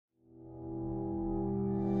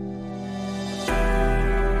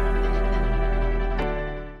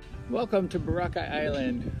Welcome to Baraka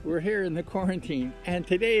Island. We're here in the quarantine, and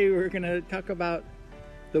today we're going to talk about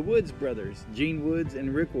the Woods brothers, Gene Woods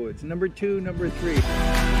and Rick Woods, number 2, number 3.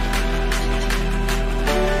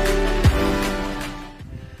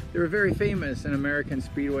 They were very famous in American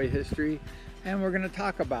Speedway history, and we're going to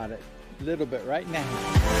talk about it a little bit right now.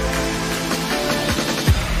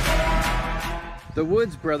 The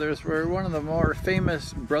Woods brothers were one of the more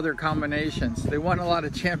famous brother combinations. They won a lot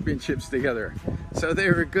of championships together, so they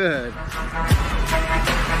were good.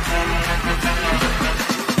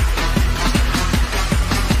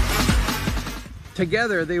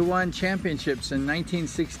 Together they won championships in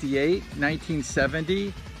 1968, 1970,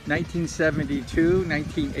 1972,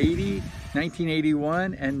 1980,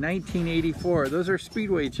 1981, and 1984. Those are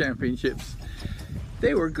Speedway championships.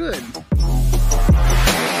 They were good.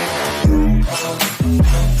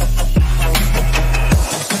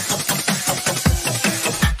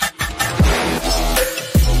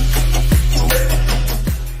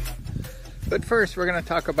 But first, we're going to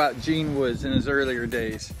talk about Gene Woods in his earlier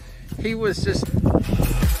days. He was just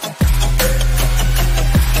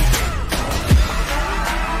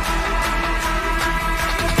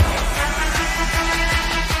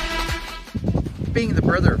being the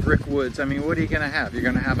brother of Rick Woods. I mean, what are you going to have? You're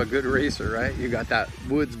going to have a good racer, right? You got that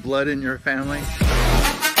Woods blood in your family.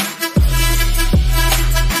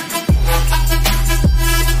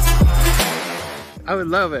 I would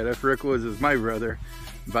love it if Rick Woods was my brother,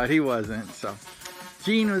 but he wasn't. So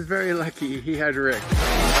Gene was very lucky he had Rick.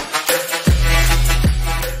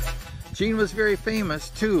 Gene was very famous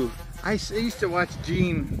too. I used to watch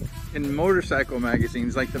Gene in motorcycle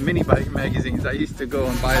magazines, like the mini bike magazines. I used to go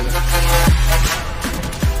and buy them.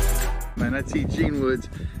 And I'd see Gene Woods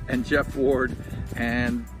and Jeff Ward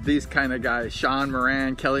and these kind of guys, Sean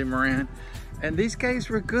Moran, Kelly Moran. And these guys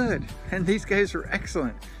were good, and these guys were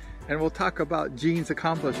excellent. And we'll talk about Gene's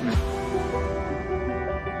accomplishment.